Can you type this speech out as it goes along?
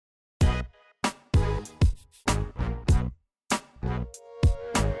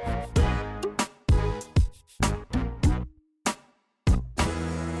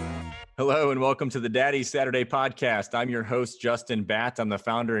Hello and welcome to the Daddy Saturday podcast. I'm your host, Justin Batt. I'm the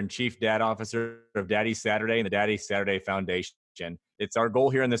founder and chief dad officer of Daddy Saturday and the Daddy Saturday Foundation. It's our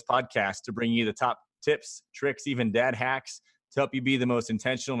goal here in this podcast to bring you the top tips, tricks, even dad hacks to help you be the most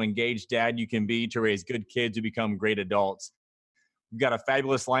intentional and engaged dad you can be to raise good kids who become great adults. We've got a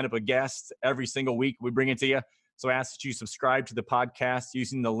fabulous lineup of guests every single week. We bring it to you. So I ask that you subscribe to the podcast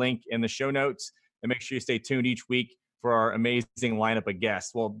using the link in the show notes and make sure you stay tuned each week for our amazing lineup of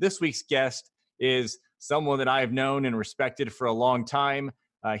guests. Well, this week's guest is someone that I have known and respected for a long time.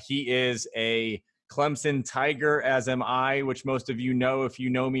 He is a Clemson Tiger, as am I, which most of you know if you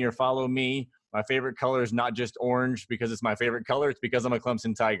know me or follow me. My favorite color is not just orange because it's my favorite color. It's because I'm a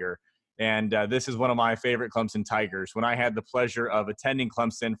Clemson Tiger. And this is one of my favorite Clemson Tigers. When I had the pleasure of attending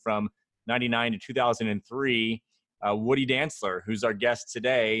Clemson from 99 to 2003, Woody Dantzler, who's our guest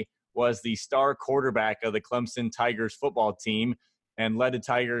today, was the star quarterback of the Clemson Tigers football team and led the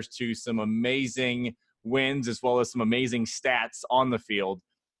Tigers to some amazing wins as well as some amazing stats on the field.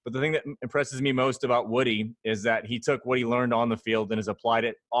 But the thing that impresses me most about Woody is that he took what he learned on the field and has applied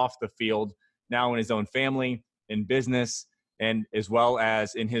it off the field now in his own family, in business, and as well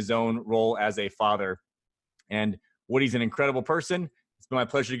as in his own role as a father. And Woody's an incredible person. It's been my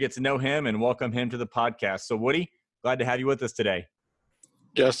pleasure to get to know him and welcome him to the podcast. So Woody, glad to have you with us today.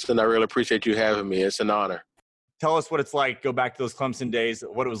 Justin, I really appreciate you having me. It's an honor. Tell us what it's like, go back to those Clemson days,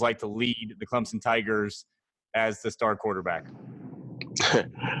 what it was like to lead the Clemson Tigers as the star quarterback.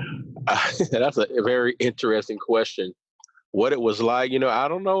 That's a very interesting question. What it was like, I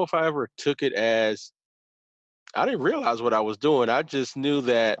don't know if I ever took it as, I didn't realize what I was doing. I just knew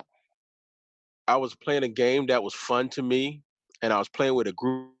that I was playing a game that was fun to me, and I was playing with a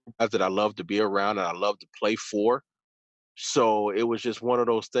group that I love to be around and I love to play for. So it was just one of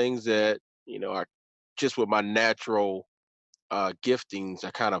those things that, I just with my natural giftings,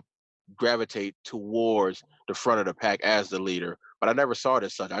 I kind of gravitate towards the front of the pack as the leader. But I never saw it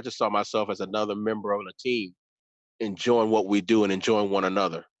as such. I just saw myself as another member of the team, enjoying what we do and enjoying one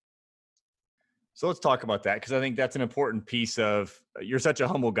another. So let's talk about that, because I think that's an important piece of, you're such a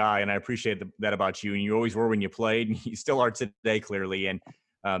humble guy, and I appreciate that about you. And you always were when you played, and you still are today, clearly. And,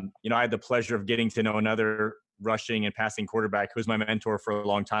 I had the pleasure of getting to know another rushing and passing quarterback who was my mentor for a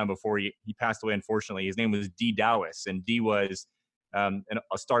long time before he passed away, unfortunately. His name was Dee Dowis, and Dee was a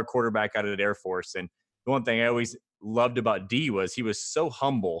star quarterback out of the Air Force. And the one thing I always loved about Dee was he was so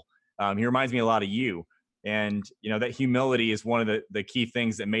humble. He reminds me a lot of you. And, that humility is one of the key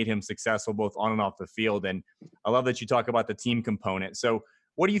things that made him successful both on and off the field. And I love that you talk about the team component. So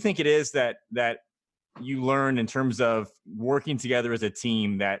what do you think it is that you learned in terms of working together as a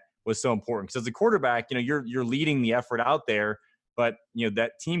team that was so important? Because as a quarterback, you're leading the effort out there, but,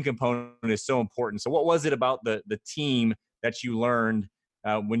 that team component is so important. So what was it about the team that you learned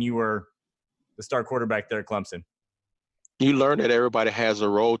when you were the star quarterback there at Clemson? You learn that everybody has a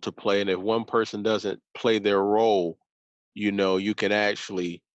role to play, and if one person doesn't play their role, you can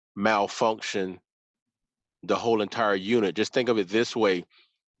actually malfunction the whole entire unit. Just think of it this way.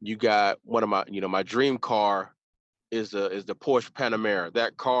 You got one of my dream car is the Porsche Panamera.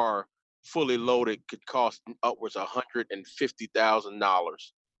 That car, fully loaded, could cost upwards of $150,000,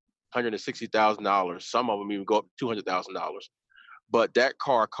 $160,000. Some of them even go up to $200,000. But that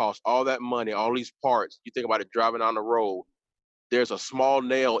car costs all that money, all these parts. You think about it driving on the road. There's a small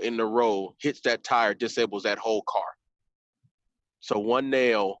nail in the road, hits that tire, disables that whole car. So one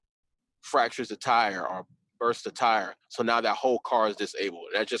nail fractures the tire or bursts the tire. So now that whole car is disabled.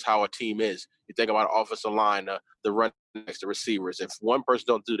 That's just how a team is. You think about offensive line, the running backs, the receivers. If one person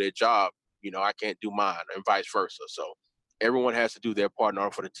don't do their job, I can't do mine, and vice versa. So everyone has to do their part in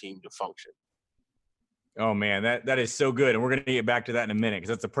order for the team to function. Oh man, that is so good. And we're going to get back to that in a minute, because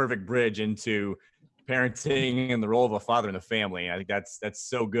that's a perfect bridge into parenting and the role of a father in the family. And I think that's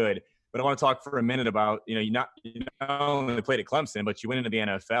so good. But I want to talk for a minute about, you not only played at Clemson, but you went into the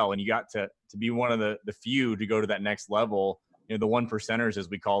NFL and you got to be one of the few to go to that next level, the one percenters, as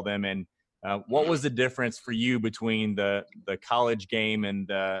we call them. And what was the difference for you between the college game and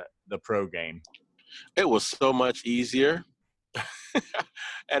the pro game? It was so much easier.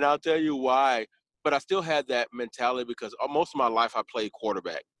 And I'll tell you why. But I still had that mentality because most of my life I played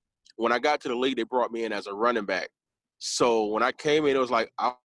quarterback. When I got to the league, they brought me in as a running back. So when I came in, it was like,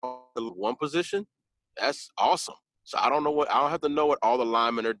 one position, that's awesome. So I don't have to know what all the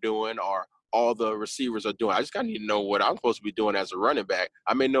linemen are doing or all the receivers are doing. I just kind of need to know what I'm supposed to be doing as a running back.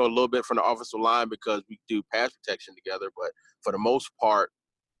 I may know a little bit from the offensive line because we do pass protection together, but for the most part,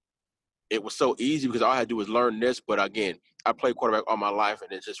 it was so easy because all I had to do was learn this. But again, I played quarterback all my life,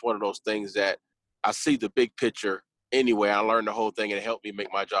 and it's just one of those things that I see the big picture anyway. I learned the whole thing, and it helped me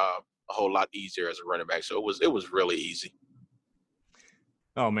make my job a whole lot easier as a running back. So it was really easy.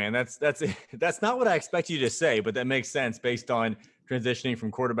 Oh man, that's not what I expect you to say, but that makes sense based on transitioning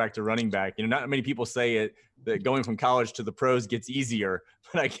from quarterback to running back. You know, not many people say it that going from college to the pros gets easier,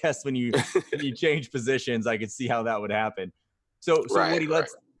 but I guess when you change positions, I could see how that would happen. So Right, Woody, right.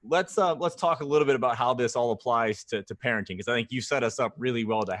 let's talk a little bit about how this all applies to parenting, because I think you set us up really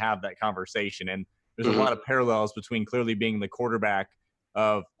well to have that conversation. And there's a lot of parallels between clearly being the quarterback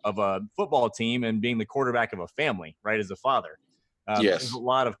of a football team and being the quarterback of a family, right, as a father. There's a Yes.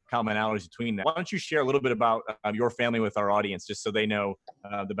 lot of commonalities between that. Why don't you share a little bit about your family with our audience, just so they know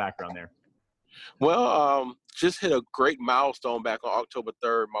the background there? Well, just hit a great milestone back on October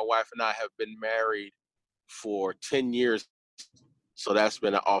 3rd. My wife and I have been married for 10 years. So that's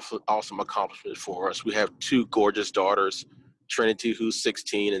been an awesome accomplishment for us. We have two gorgeous daughters, Trinity, who's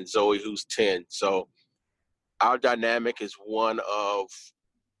 16, and Zoe, who's 10. So our dynamic is one of,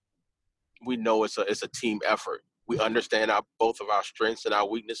 we know it's a team effort. We understand both of our strengths and our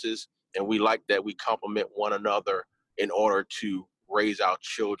weaknesses, and we like that we complement one another in order to raise our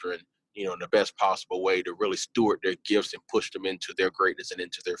children, you know, in the best possible way to really steward their gifts and push them into their greatness and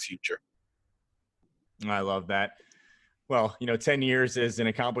into their future. I love that. Well, 10 years is an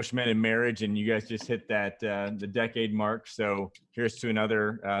accomplishment in marriage, and you guys just hit that the decade mark. So here's to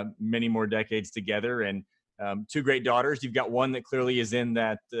another many more decades together. And two great daughters. You've got one that clearly is in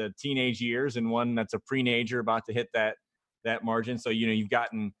that teenage years, and one that's a pre-nager about to hit that margin. So you've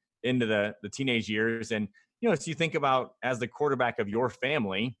gotten into the teenage years, and as you think about as the quarterback of your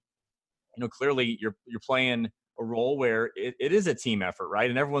family, clearly you're playing a role where it is a team effort, right?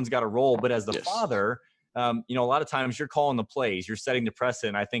 And everyone's got a role. But as the Yes. father, a lot of times you're calling the plays, you're setting the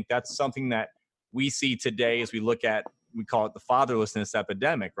precedent. I think that's something that we see today as we look at, we call it the fatherlessness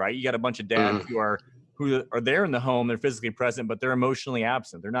epidemic, right? You got a bunch of dads who are there in the home, they're physically present, but they're emotionally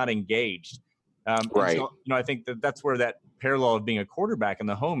absent. They're not engaged. Right. And so, I think that's where that parallel of being a quarterback in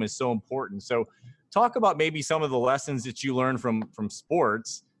the home is so important. So talk about maybe some of the lessons that you learned from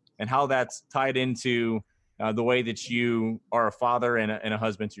sports and how that's tied into the way that you are a father and a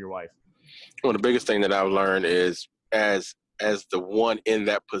husband to your wife. Well, the biggest thing that I've learned is as the one in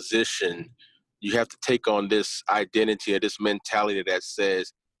that position, you have to take on this identity or this mentality that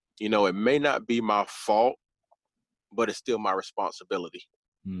says, it may not be my fault, but it's still my responsibility.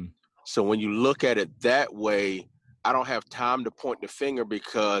 So when you look at it that way, I don't have time to point the finger,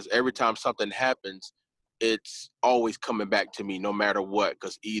 because every time something happens, it's always coming back to me no matter what,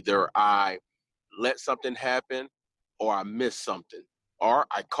 because either I let something happen, or I missed something, or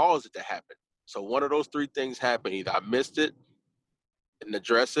I caused it to happen. So one of those three things happened. Either I missed it and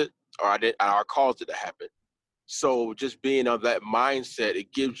address it, or I caused it to happen. So just being of that mindset,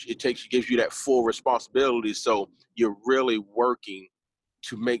 it gives you that full responsibility. So you're really working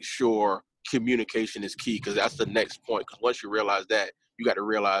to make sure communication is key, because that's the next point. Because once you realize that, you got to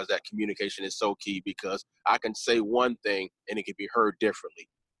realize that communication is so key, because I can say one thing and it can be heard differently.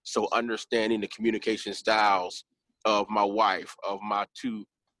 So understanding the communication styles of my wife, of my two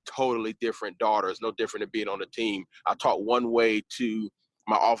totally different daughters, no different than being on the team. I talk one way to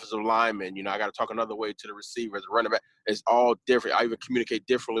my offensive lineman, I got to talk another way to the receivers, the running back. It's all different. I even communicate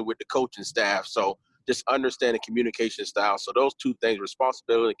differently with the coaching staff. So just understand the communication style. So those two things,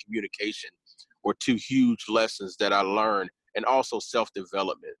 responsibility and communication, were two huge lessons that I learned. And also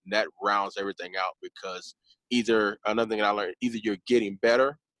self-development. And that rounds everything out, because another thing I learned, either you're getting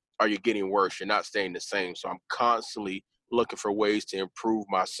better or you're getting worse. You're not staying the same. So I'm constantly looking for ways to improve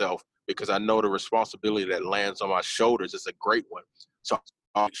myself, because I know the responsibility that lands on my shoulders is a great one. So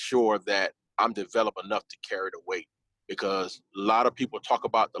I'll make sure that I'm developed enough to carry the weight, because a lot of people talk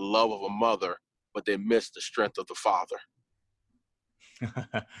about the love of a mother, but they miss the strength of the father.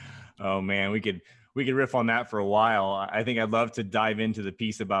 Oh man, we could riff on that for a while. I think I'd love to dive into the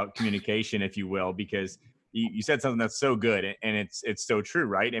piece about communication, if you will, because you said something that's so good, and it's so true,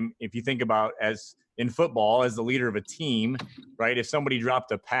 right? And if you think about, as in football, as the leader of a team, right? If somebody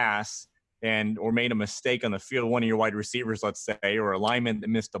dropped a pass or made a mistake on the field, one of your wide receivers, let's say, or a lineman that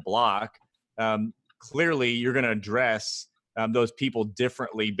missed a block, clearly you're going to address those people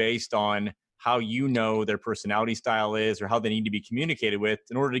differently based on how their personality style is, or how they need to be communicated with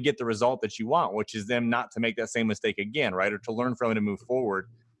in order to get the result that you want, which is them not to make that same mistake again, right? Or to learn from it and move forward.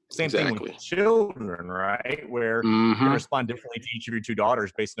 Same thing with children, right? Where you can respond differently to each of your two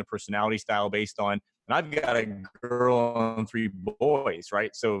daughters based on their personality style, and I've got a girl and three boys,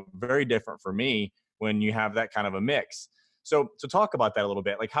 right? So very different for me when you have that kind of a mix. So talk about that a little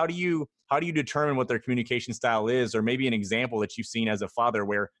bit. Like, how do you determine what their communication style is, or maybe an example that you've seen as a father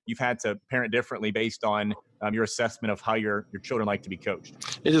where you've had to parent differently based on your assessment of how your children like to be coached?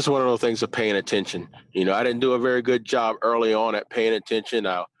 It's just one of those things of paying attention. I didn't do a very good job early on at paying attention.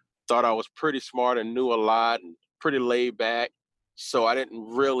 I thought I was pretty smart and knew a lot and pretty laid back. So I didn't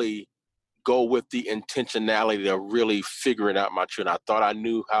really go with the intentionality of really figuring out my children. I thought I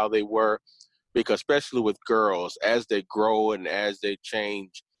knew how they were, because especially with girls, as they grow and as they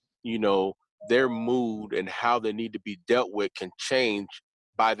change, you know, their mood and how they need to be dealt with can change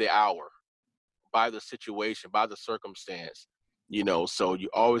by the hour, by the situation, by the circumstance. So you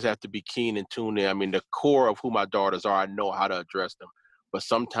always have to be keen and tuned in. I mean, the core of who my daughters are, I know how to address them, but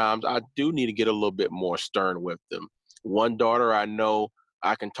sometimes I do need to get a little bit more stern with them. One daughter, I know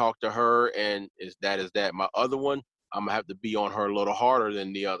I can talk to her, and is that. My other one, I'm gonna have to be on her a little harder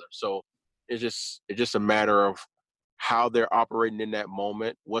than the other. So it's just a matter of how they're operating in that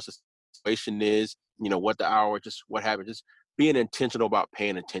moment, what the situation is, what the hour, just what happened, just being intentional about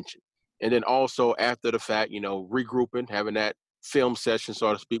paying attention. And then also after the fact, regrouping, having that film session,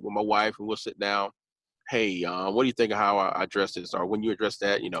 so to speak, with my wife, and we'll sit down. Hey, what do you think of how I address this? Or when you address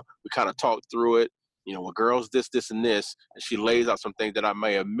that, we kind of talk through it. Well, girls, this, and this, and she lays out some things that I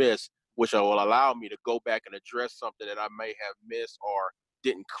may have missed, which will allow me to go back and address something that I may have missed or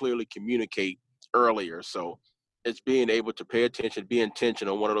didn't clearly communicate earlier. So it's being able to pay attention, be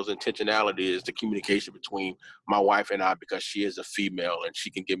intentional. One of those intentionality is the communication between my wife and I, because she is a female and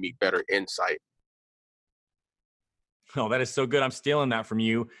she can give me better insight. Oh, that is so good. I'm stealing that from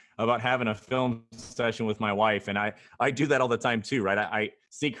you about having a film session with my wife. And I do that all the time too, right? I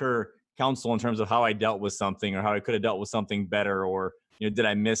seek her counsel in terms of how I dealt with something, or how I could have dealt with something better, or, did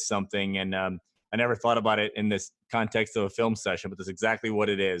I miss something? And I never thought about it in this context of a film session, but that's exactly what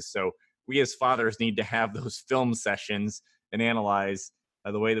it is. So we as fathers need to have those film sessions and analyze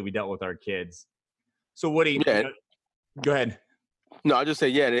the way that we dealt with our kids. So Woody, Yeah. Go ahead. No, I just say,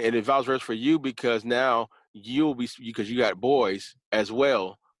 yeah, and it vice versa for you, because now you'll be, because you got boys as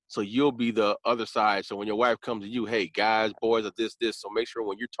well. So you'll be the other side. So when your wife comes to you, hey, guys, boys are this. So make sure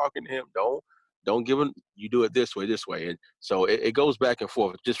when you're talking to him, don't give him, you do it this way. And so it goes back and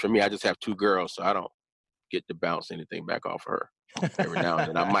forth. Just for me, I just have two girls, so I don't get to bounce anything back off her. Every now and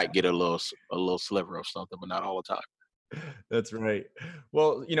then I might get a little sliver of something, but not all the time. That's right.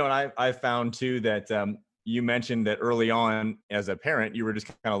 Well, and I found too that you mentioned that early on as a parent, you were just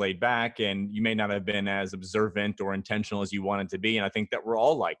kind of laid back and you may not have been as observant or intentional as you wanted to be. And I think that we're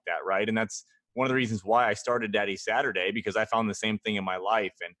all like that, right? And that's one of the reasons why I started Daddy Saturday, because I found the same thing in my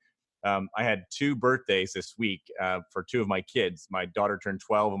life. And I had 2 birthdays this week for 2 of my kids. My daughter turned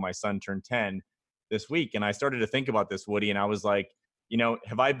 12 and my son turned 10 this week. And I started to think about this, Woody, and I was like,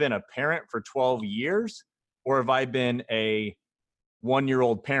 have I been a parent for 12 years, or have I been a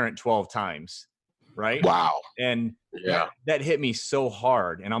 1-year-old parent 12 times? Right. Wow. And yeah, that hit me so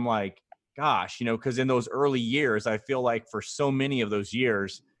hard. And I'm like, gosh, because in those early years, I feel like for so many of those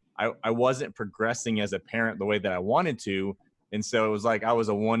years, I wasn't progressing as a parent the way that I wanted to. And so it was like I was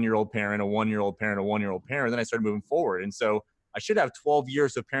a 1-year-old parent, a 1-year-old parent, a 1-year-old parent. Then I started moving forward. And so I should have 12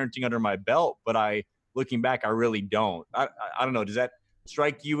 years of parenting under my belt, but looking back, I really don't. I don't know. Does that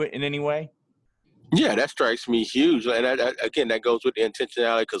strike you in any way? Yeah, that strikes me huge. And again, that goes with the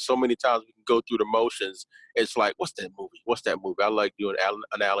intentionality, because so many times we can go through the motions. It's like, what's that movie? What's that movie? I like doing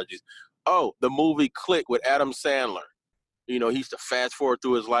analogies. Oh, the movie Click with Adam Sandler. He used to fast forward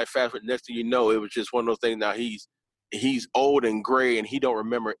through his life fast, but next thing you know, it was just one of those things. Now he's old and gray, and he don't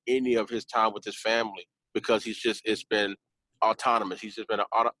remember any of his time with his family, because it's been autonomous. He's just been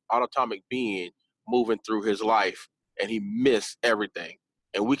an autonomic being moving through his life, and he missed everything.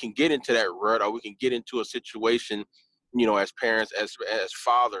 And we can get into that rut, or we can get into a situation, as parents, as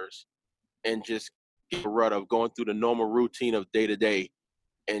fathers, and just get a rut of going through the normal routine of day to day,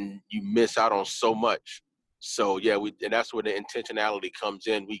 and you miss out on so much. So yeah, and that's where the intentionality comes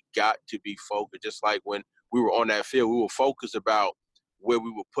in. We got to be focused, just like when we were on that field, we were focused about where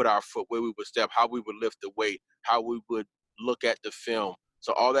we would put our foot, where we would step, how we would lift the weight, how we would look at the film.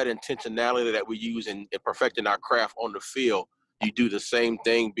 So all that intentionality that we use in perfecting our craft on the field, you do the same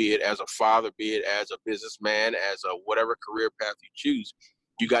thing, be it as a father, be it as a businessman, as a whatever career path you choose.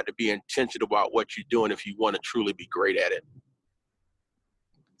 You got to be intentional about what you're doing if you want to truly be great at it.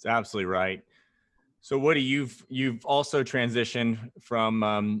 It's absolutely right. So Woody, you've also transitioned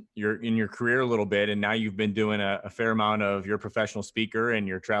from your career a little bit, and now you've been doing a fair amount of your professional speaker, and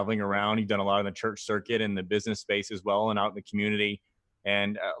you're traveling around. You've done a lot in the church circuit and the business space as well, and out in the community.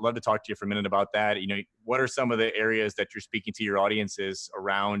 And I'd love to talk to you for a minute about that. What are some of the areas that you're speaking to your audiences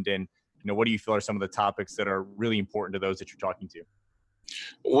around, and what do you feel are some of the topics that are really important to those that you're talking to?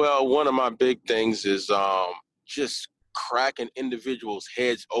 Well, one of my big things is just cracking individuals'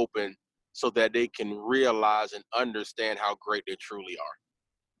 heads open so that they can realize and understand how great they truly are.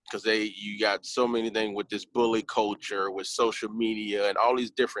 Because you got so many things with this bully culture, with social media, and all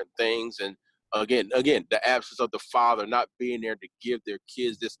these different things. And again, the absence of the father not being there to give their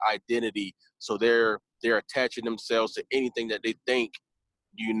kids this identity, so they're attaching themselves to anything that they think,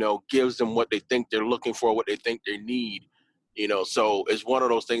 gives them what they think they're looking for, what they think they need. So it's one of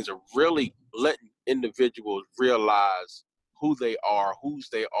those things of really letting individuals realize who they are, whose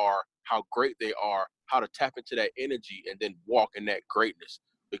they are, how great they are, how to tap into that energy and then walk in that greatness.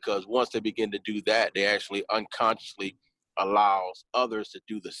 Because once they begin to do that, they actually unconsciously allows others to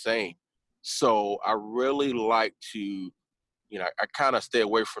do the same. So I really like to, I kind of stay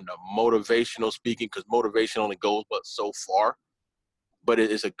away from the motivational speaking, because motivation only goes but so far. But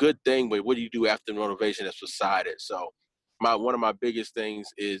it's a good thing, but what do you do after motivation is beside it? So one of my biggest things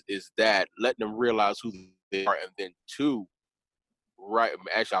is that letting them realize who they are. And then two, right,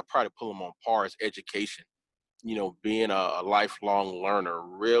 actually I'll probably pull them on par, is education. Being a lifelong learner,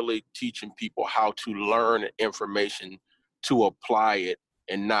 really teaching people how to learn information, to apply it,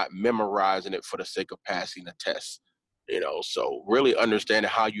 and not memorizing it for the sake of passing the test. So really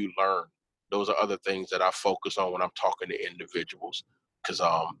understanding how you learn. Those are other things that I focus on when I'm talking to individuals, because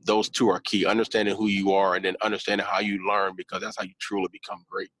those two are key: understanding who you are and then understanding how you learn, because that's how you truly become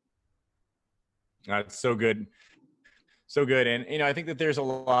great. That's so good. So good. And, I think that there's a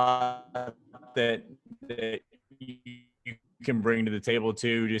lot that you can bring to the table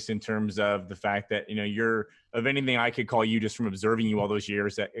too, just in terms of the fact that, you're, of anything I could call you just from observing you all those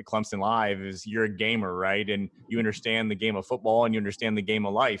years at Clemson Live, is you're a gamer, right? And you understand the game of football and you understand the game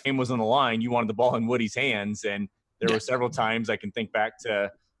of life. Game was on the line. You wanted the ball in Woody's hands. And there were several times I can think back to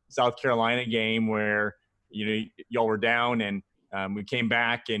South Carolina game where, y'all were down and we came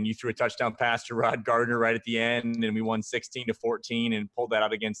back and you threw a touchdown pass to Rod Gardner right at the end, and we won 16-14 and pulled that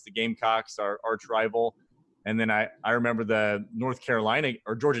out against the Gamecocks, our arch rival. And then I remember the North Carolina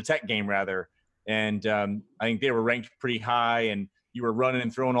or Georgia Tech game rather. And I think they were ranked pretty high and you were running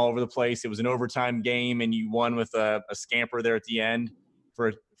and throwing all over the place. It was an overtime game and you won with a scamper there at the end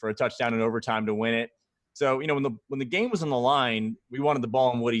for a touchdown in overtime to win it. So, when the game was on the line, we wanted the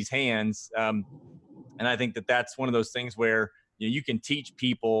ball in Woody's hands. And I think that that's one of those things where, you can teach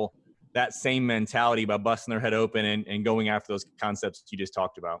people that same mentality by busting their head open and going after those concepts you just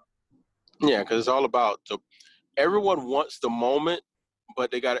talked about. Yeah, because it's all about everyone wants the moment,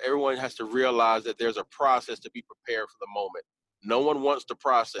 but everyone has to realize that there's a process to be prepared for the moment. No one wants the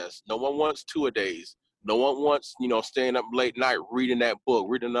process. No one wants two-a-days. No one wants, staying up late night reading that book,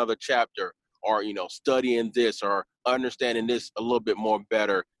 reading another chapter, or, studying this or understanding this a little bit more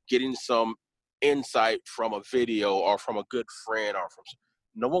better, getting some insight from a video or from a good friend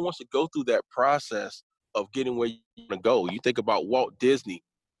no one wants to go through that process of getting where you want to go. You think about Walt Disney.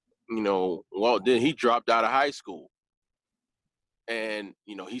 Walt Disney, he dropped out of high school and,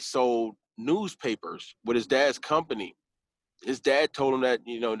 he sold newspapers with his dad's company. His dad told him that,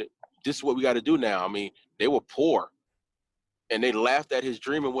 this is what we got to do now. I mean, they were poor and they laughed at his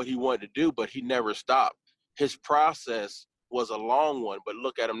dream and what he wanted to do, but he never stopped. His process was a long one, but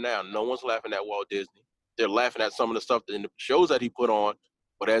look at him now. No one's laughing at Walt Disney. They're laughing at some of the stuff in the shows that he put on,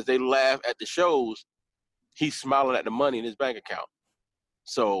 but as they laugh at the shows, he's smiling at the money in his bank account.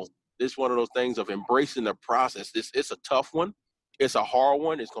 So it's one of those things of embracing the process. It's a tough one. It's a hard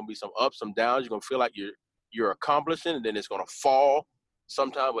one. It's going to be some ups, some downs. You're going to feel like you're accomplishing, and then it's going to fall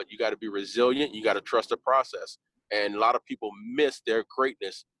sometime, but you got to be resilient. You got to trust the process. And a lot of people miss their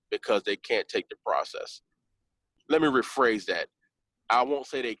greatness because they can't take the process. Let me rephrase that. I won't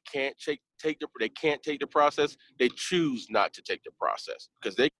say they can't take the process. They choose not to take the process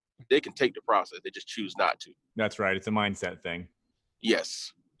because they can take the process. They just choose not to. That's right. It's a mindset thing.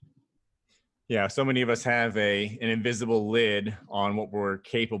 Yes. Yeah, so many of us have an invisible lid on what we're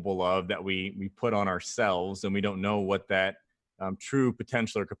capable of that we put on ourselves, and we don't know what that true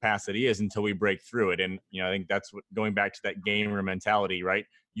potential or capacity is until we break through it. And I think that's what, going back to that gamer mentality, right?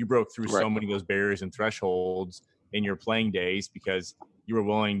 You broke through so many of those barriers and thresholds in your playing days because you were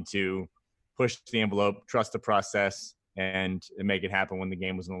willing to push the envelope, trust the process, and make it happen when the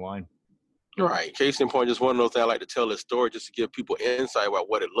game was on the line. Right. Case in point, just one of those things I like to tell this story just to give people insight about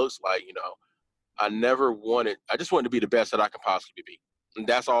what it looks like. I just wanted to be the best that I could possibly be. And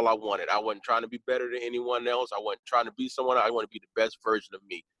that's all I wanted. I wasn't trying to be better than anyone else. I wasn't trying to be someone. I want to be the best version of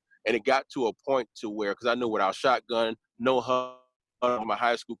me. And it got to a point to where, because I knew without shotgun, no hug, my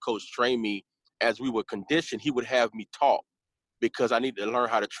high school coach trained me as we were conditioned, he would have me talk. because I need to learn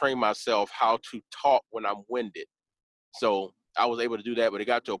how to train myself how to talk when I'm winded. So I was able to do that, but it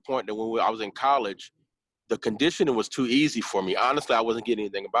got to a point that I was in college, the conditioning was too easy for me. Honestly, I wasn't getting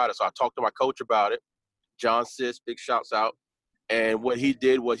anything about it. So I talked to my coach about it. John Sis, big shouts out. And what he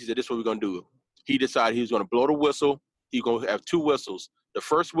did was he said, this is what we're going to do. He decided he was going to blow the whistle. He's going to have 2 whistles. The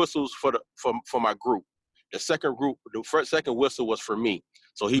first whistle's for my group. The second whistle was for me.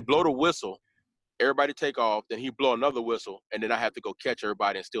 So he blow the whistle, everybody take off, then he blow another whistle, and then I have to go catch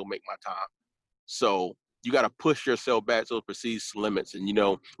everybody and still make my time. So you got to push yourself back to those perceived limits. And,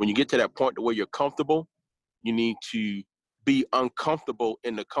 when you get to that point to where you're comfortable, you need to be uncomfortable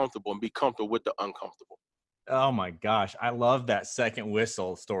in the comfortable and be comfortable with the uncomfortable. Oh my gosh. I love that second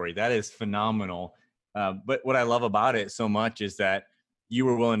whistle story. That is phenomenal. But what I love about it so much is that you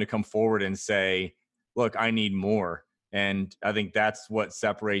were willing to come forward and say, look, I need more. And I think that's what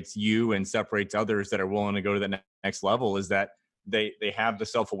separates you and separates others that are willing to go to the next level, is that they have the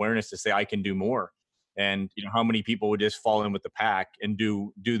self-awareness to say, I can do more. And how many people would just fall in with the pack and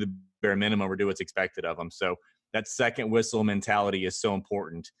do the bare minimum or do what's expected of them. So that second whistle mentality is so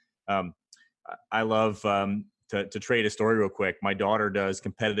important. I love to trade a story real quick. My daughter does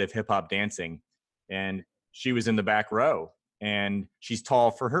competitive hip hop dancing, and she was in the back row, and she's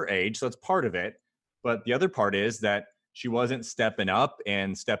tall for her age. So that's part of it. But the other part is that she wasn't stepping up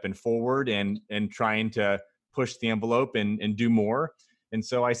and stepping forward and trying to push the envelope and do more. And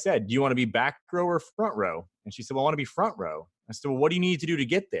so I said, do you want to be back row or front row? And she said, well, I want to be front row. I said, well, what do you need to do to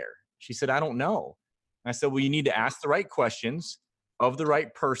get there? She said, I don't know. I said, well, you need to ask the right questions of the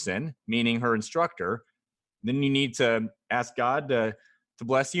right person, meaning her instructor. Then you need to ask God to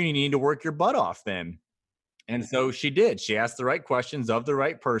bless you, and you need to work your butt off then. And so she did. She asked the right questions of the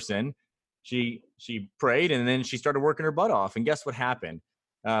right person. She prayed, and then she started working her butt off. And guess what happened?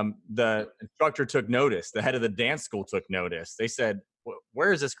 The instructor took notice. The head of the dance school took notice. They said, where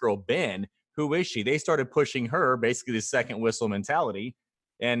has this girl been? Who is she? They started pushing her, basically the second whistle mentality.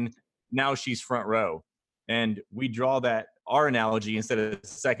 And now she's front row. And we draw that, our analogy instead of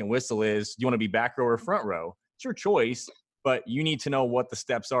second whistle is, do you want to be back row or front row? It's your choice, but you need to know what the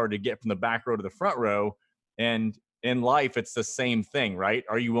steps are to get from the back row to the front row. And in life, it's the same thing, right?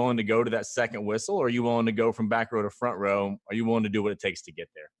 Are you willing to go to that second whistle, or are you willing to go from back row to front row? Are you willing to do what it takes to get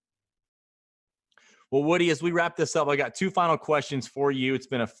there? Well, Woody, as we wrap this up, I got 2 final questions for you. It's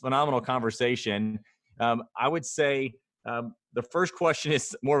been a phenomenal conversation. I would say the first question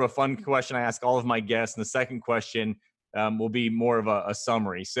is more of a fun question I ask all of my guests, and the second question will be more of a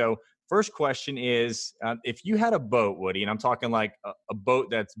summary. So first question is, if you had a boat, Woody, and I'm talking like a boat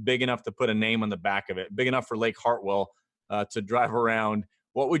that's big enough to put a name on the back of it, big enough for Lake Hartwell to drive around,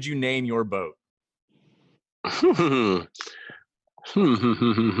 what would you name your boat?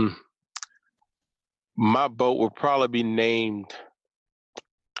 My boat would probably be named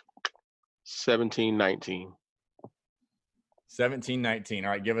 1719. 1719.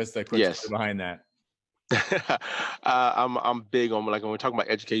 All right, give us the quick story behind that. I'm big on, like, when we're talking about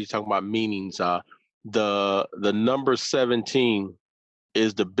education, talking about meanings. The number 17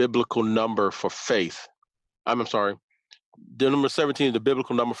 is the biblical number for faith. I'm sorry. The number 17 is the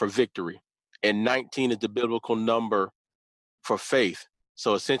biblical number for victory, and 19 is the biblical number for faith.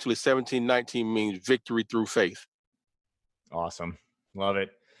 So essentially 1719 means victory through faith. Awesome. Love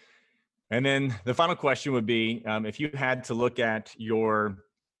it. And then the final question would be, if you had to look at your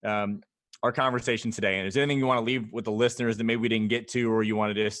our conversation today, and is there anything you want to leave with the listeners that maybe we didn't get to, or you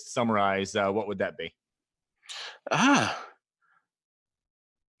want to just summarize, what would that be? I'll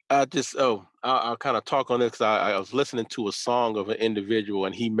kind of talk on this, because I was listening to a song of an individual,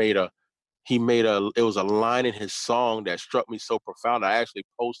 and it was a line in his song that struck me so profound. I actually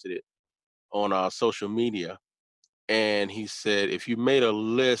posted it on social media, and he said, if you made a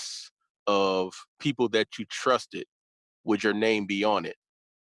list of people that you trusted, would your name be on it?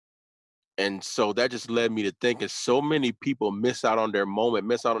 And so that just led me to thinking, so many people miss out on their moment,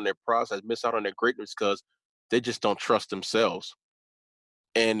 miss out on their process, miss out on their greatness because they just don't trust themselves.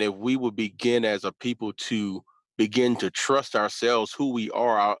 And if we would begin as a people to begin to trust ourselves, who we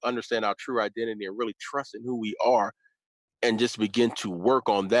are, understand our true identity, and really trust in who we are, and just begin to work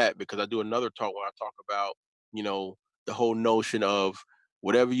on that. Because I do another talk where I talk about, the whole notion of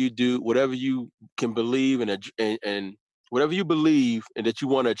whatever you do, whatever you can believe and whatever you believe and that you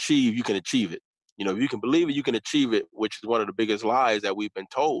want to achieve, you can achieve it. If you can believe it, you can achieve it, which is one of the biggest lies that we've been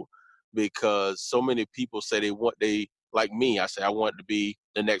told, because so many people say like me, I say I want to be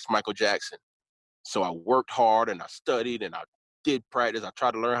the next Michael Jackson. So I worked hard and I studied and I did practice. I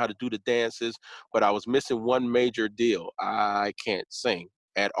tried to learn how to do the dances, but I was missing one major deal. I can't sing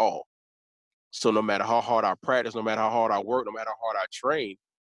at all. So no matter how hard I practice, no matter how hard I work, no matter how hard I train,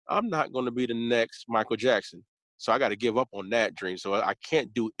 I'm not going to be the next Michael Jackson. So I got to give up on that dream. So I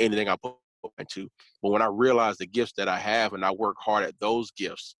can't do anything I put into. But when I realize the gifts that I have and I work hard at those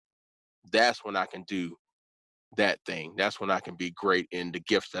gifts, that's when I can do that thing. That's when I can be great in the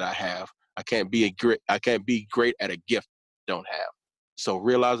gifts that I have. I can't be great at a gift I don't have. So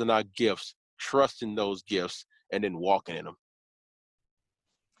realizing our gifts, trusting those gifts, and then walking in them.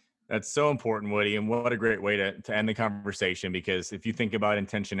 That's so important, Woody. And what a great way to end the conversation, because if you think about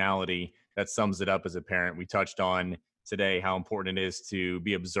intentionality, that sums it up as a parent. We touched on today how important it is to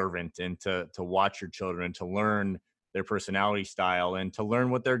be observant and to watch your children, to learn their personality style and to learn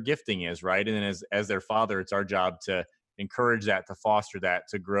what their gifting is, right? And then as their father, it's our job to encourage that, to foster that,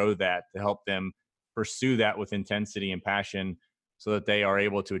 to grow that, to help them pursue that with intensity and passion so that they are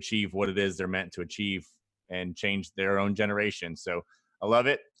able to achieve what it is they're meant to achieve and change their own generation. So I love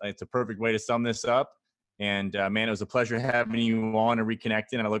it. It's a perfect way to sum this up. And man, it was a pleasure having you on and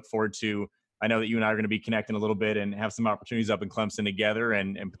reconnecting. And I look forward to, I know that you and I are going to be connecting a little bit and have some opportunities up in Clemson together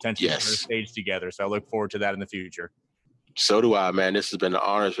and potentially share a Yes. stage together. So I look forward to that in the future. So do I, man. This has been an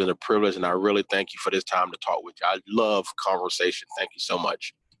honor. It's been a privilege. And I really thank you for this time to talk with you. I love conversation. Thank you so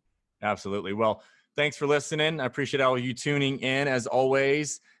much. Absolutely. Well, thanks for listening. I appreciate all of you tuning in. As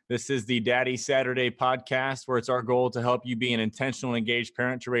always, this is the Daddy Saturday podcast, where it's our goal to help you be an intentional, engaged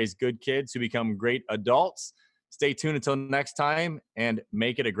parent to raise good kids who become great adults. Stay tuned until next time and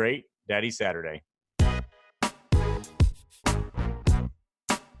make it a great Daddy Saturday.